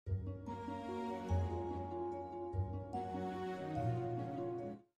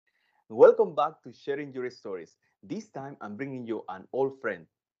Welcome back to Sharing Your Stories. This time I'm bringing you an old friend,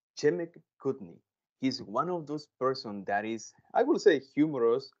 Chemek Kutni. He's one of those person that is, I will say,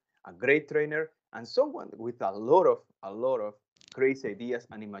 humorous, a great trainer, and someone with a lot of crazy ideas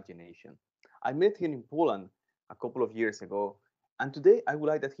and imagination. I met him in Poland a couple of years ago, and today I would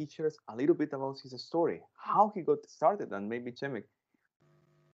like that he shares a little bit about his story, how he got started, and maybe Chemek,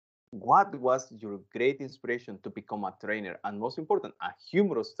 what was your great inspiration to become a trainer, and most important, a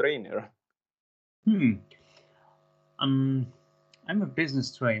humorous trainer? Hmm. Um, I'm a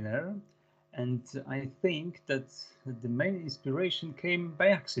business trainer, and I think that the main inspiration came by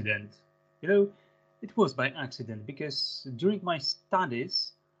accident. You know, it was by accident because during my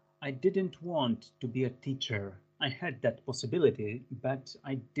studies, I didn't want to be a teacher. I had that possibility, but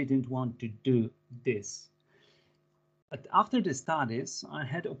I didn't want to do this. But after the studies, I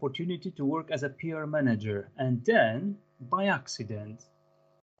had opportunity to work as a PR manager, and then by accident,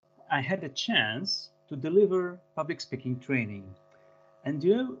 I had a chance to deliver public speaking training. And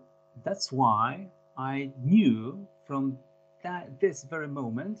that's why I knew from this very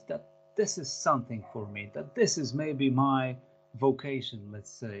moment that this is something for me, that this is maybe my vocation,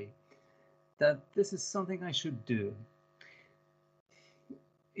 let's say, that this is something I should do.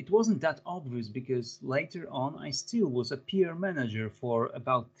 It wasn't that obvious because later on I still was a peer manager for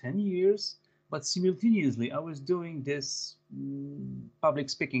about 10 years, but simultaneously I was doing this public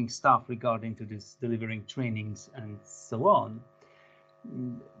speaking stuff regarding to this delivering trainings and so on.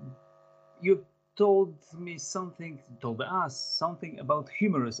 Mm, you told us something about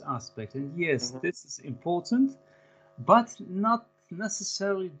humorous aspect, and yes, Mhm. this is important, but not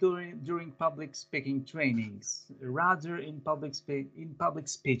necessarily during public speaking trainings, rather in public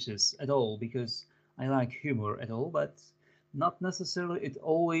speeches at all, because I like humor at all, but not necessarily it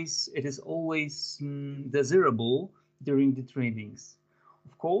is always desirable during the trainings.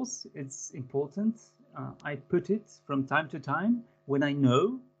 Of course, it's important. I put it from time to time when I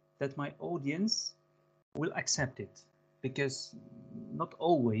know that my audience will accept it, because not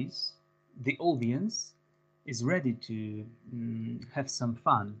always the audience is ready to have some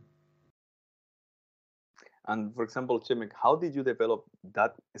fun. And for example, Chemek, how did you develop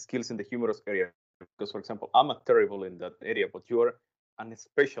that skills in the humorous area? Because, for example, I'm a terrible in that area, but you are an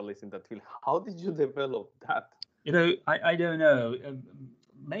specialist in that field. How did you develop that? I don't know.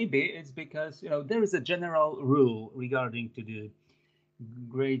 Maybe it's because there is a general rule regarding to the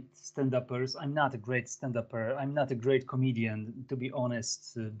great stand-uppers. I'm not a great stand-upper. I'm not a great comedian, to be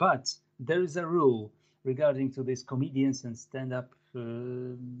honest. But there is a rule regarding to these comedians and stand-up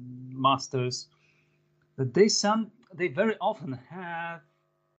masters that they very often have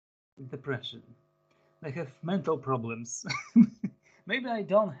depression. They have mental problems. Maybe I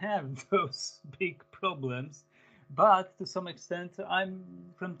don't have those big problems, but to some extent, I'm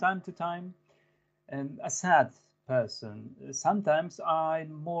from time to time a sad person. Sometimes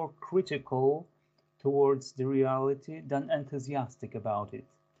I'm more critical towards the reality than enthusiastic about it.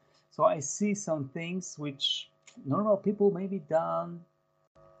 So I see some things which normal people maybe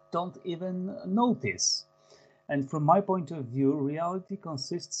don't even notice. And from my point of view, reality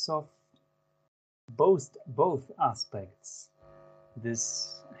consists of both aspects.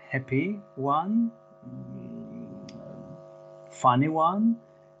 This happy one, funny one,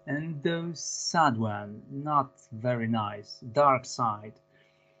 and the sad one, not very nice, dark side.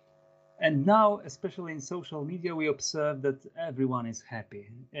 And now, especially in social media, we observe that everyone is happy.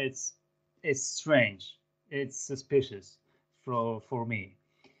 It's strange. It's suspicious for me.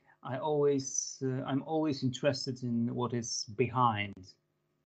 I'm always interested in what is behind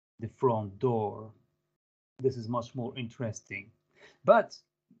the front door. This is much more interesting. But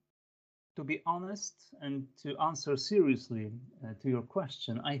to be honest and to answer seriously to your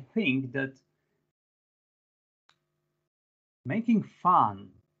question, I think that making fun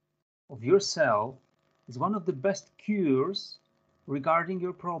of yourself is one of the best cures regarding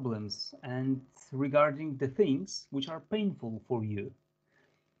your problems and regarding the things which are painful for you.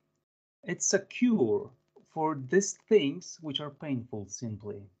 It's a cure for these things which are painful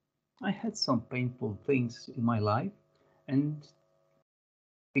simply. I had some painful things in my life, and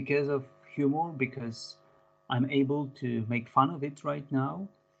because of humor, because I'm able to make fun of it right now,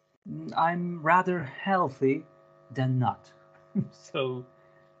 I'm rather healthy than not. So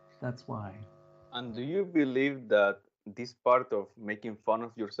that's why. And do you believe that this part of making fun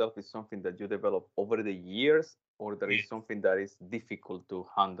of yourself is something that you develop over the years, or there is Yes. something that is difficult to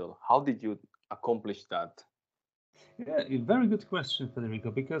handle? How did you accomplish that? Yeah, a very good question,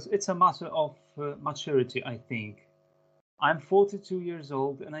 Federico, because it's a matter of maturity, I think. I'm 42 years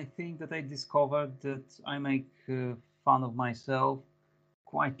old, and I think that I discovered that I make fun of myself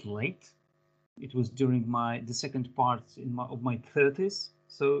quite late. It was during the second part of my 30s,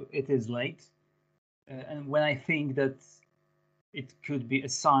 so it is late. And when I think that it could be a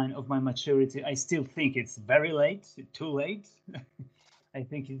sign of my maturity, I still think it's very late, too late. I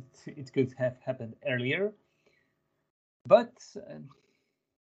think it could have happened earlier, but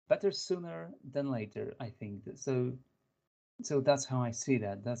better sooner than later, I think. So that's how I see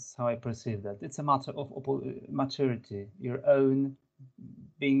that. That's how I perceive that. It's a matter of maturity, your own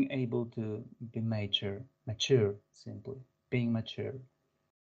being able to be mature, simply being mature.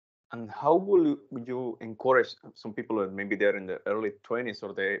 And how will you encourage some people that maybe they're in the early 20s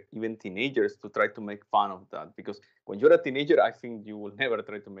or they even teenagers to try to make fun of that? Because when you're a teenager, I think you will never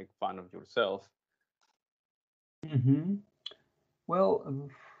try to make fun of yourself. Mm-hmm. Well,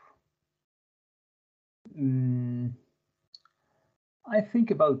 I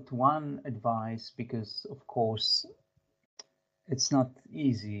think about one advice because, of course, it's not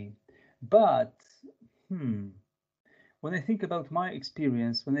easy. But when I think about my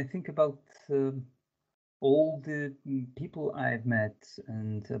experience, when I think about all the people I've met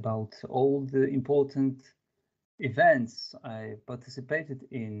and about all the important events I participated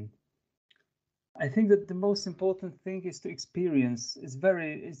in, I think that the most important thing is to experience. It's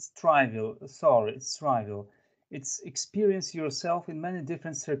trivial. Sorry, it's trivial. It's experience yourself in many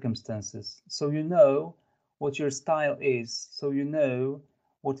different circumstances. So you know what your style is. So you know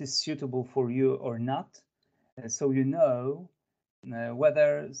what is suitable for you or not. So you know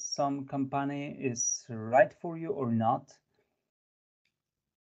whether some company is right for you or not.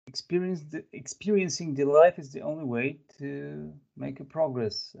 Experiencing the life is the only way to make a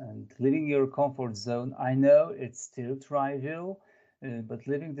progress, and leaving your comfort zone. I know it's still trivial, but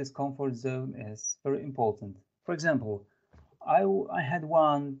leaving this comfort zone is very important. For example, I had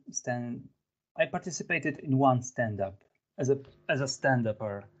one stand. I participated in one stand-up as a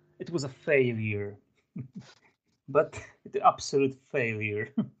stand-upper. It was a failure, but the absolute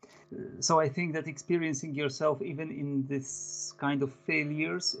failure. So I think that experiencing yourself even in this kind of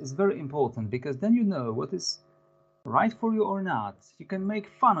failures is very important, because then you know what is right for you or not. You can make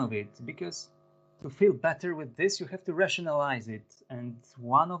fun of it, because to feel better with this you have to rationalize it, and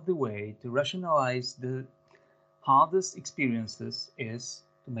one of the way to rationalize the hardest experiences is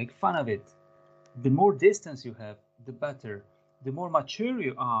to make fun of it. The more distance you have, the better. The more mature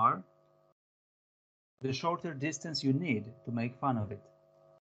you are, the shorter distance you need to make fun of it.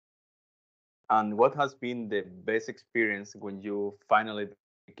 And what has been the best experience when you finally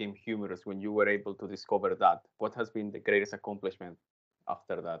became humorous, when you were able to discover that? What has been the greatest accomplishment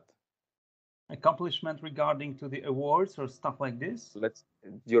after that? Accomplishment regarding to the awards or stuff like this? Let's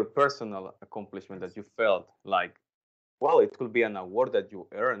Your personal accomplishment that you felt like, well, it could be an award that you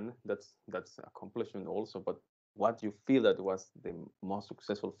earn. That's accomplishment also, but what you feel that was the most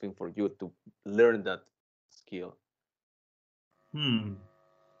successful thing for you to learn that skill? Hmm.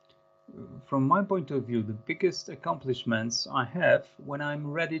 From my point of view, the biggest accomplishments I have when I'm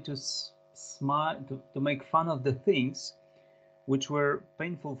ready to smile, to make fun of the things which were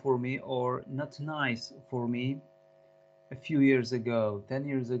painful for me or not nice for me a few years ago, 10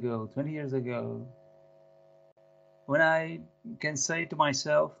 years ago, 20 years ago. When I can say to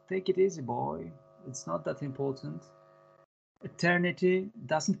myself, take it easy, boy, it's not that important. Eternity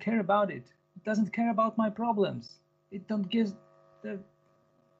doesn't care about it. It doesn't care about my problems. It don't give the,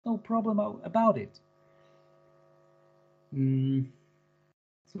 no problem about it. Mm,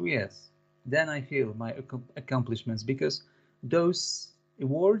 so yes, then I feel my accomplishments, because those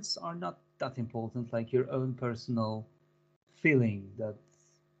awards are not that important, like your own personal feeling that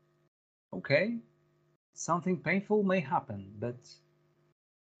okay, something painful may happen, but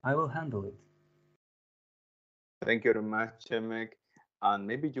I will handle it. Thank you very much, Chemek. And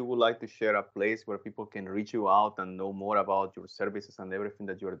maybe you would like to share a place where people can reach you out and know more about your services and everything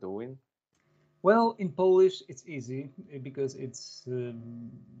that you're doing. Well, in Polish it's easy because it's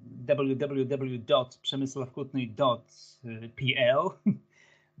www.przemysławkutny.pl.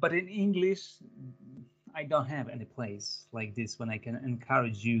 But in English, I don't have any place like this when I can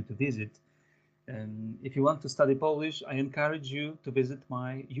encourage you to visit. If you want to study Polish, I encourage you to visit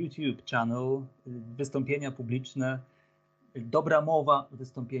my YouTube channel, Wystąpienia Publiczne, Dobra Mowa,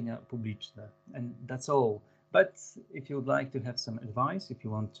 Wystąpienia Publiczne, and that's all. But if you would like to have some advice, if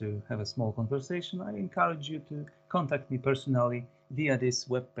you want to have a small conversation, I encourage you to contact me personally via this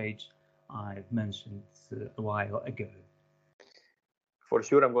webpage I've mentioned a while ago. For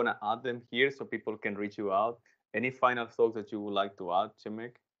sure, I'm going to add them here so people can reach you out. Any final thoughts that you would like to add,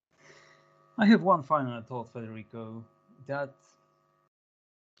 Chemek? I have one final thought, Federico, that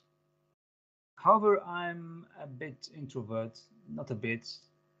However, I'm a bit introvert, not a bit.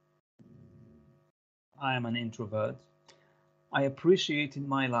 I am an introvert. I appreciate in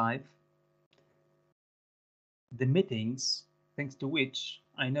my life the meetings, thanks to which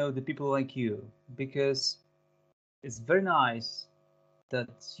I know the people like you, because it's very nice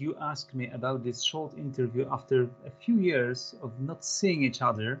that you asked me about this short interview after a few years of not seeing each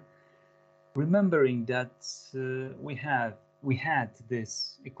other, remembering that we had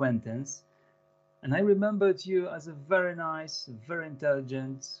this acquaintance, and I remembered you as a very nice, very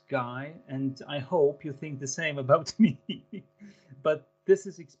intelligent guy, and I hope you think the same about me. But this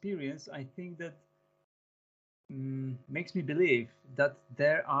is experience, I think that makes me believe that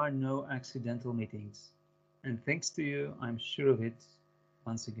there are no accidental meetings. And thanks to you, I'm sure of it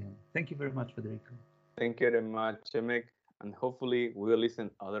once again. Thank you very much, Federico. Thank you very much, Shemek. And hopefully we'll listen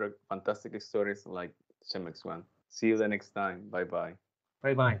other fantastic stories like Shemek's one. See you the next time. Bye bye.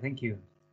 Bye bye. Thank you.